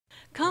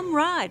Come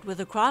ride with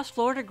the Cross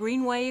Florida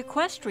Greenway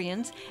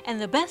Equestrians and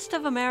the Best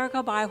of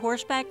America by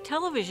Horseback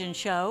television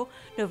show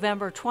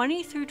November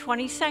 20 through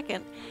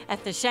 22nd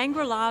at the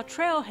Shangri-La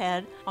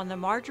Trailhead on the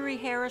Marjorie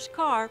Harris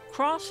Carr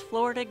Cross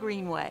Florida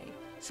Greenway.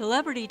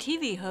 Celebrity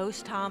TV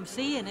host Tom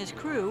C. and his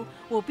crew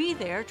will be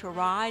there to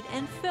ride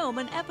and film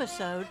an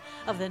episode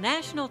of the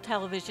national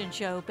television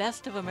show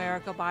Best of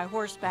America by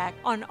Horseback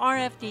on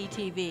RFD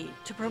TV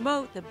to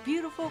promote the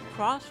beautiful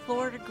Cross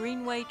Florida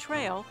Greenway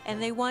Trail,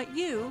 and they want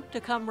you to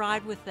come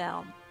ride with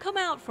them. Come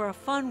out for a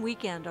fun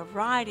weekend of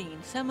riding,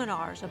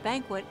 seminars, a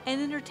banquet,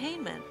 and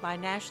entertainment by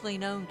nationally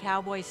known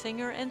cowboy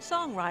singer and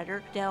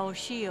songwriter Del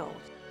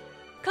Shields.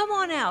 Come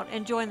on out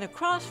and join the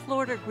Cross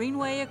Florida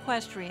Greenway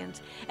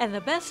Equestrians and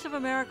the Best of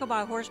America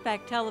by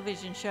Horseback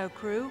television show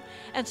crew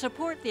and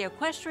support the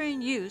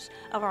equestrian use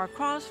of our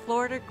Cross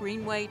Florida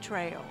Greenway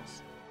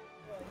trails.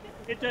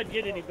 It doesn't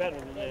get any better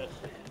than this.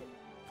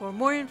 For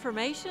more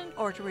information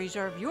or to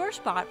reserve your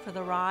spot for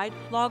the ride,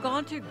 log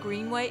on to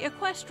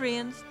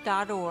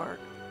greenwayequestrians.org.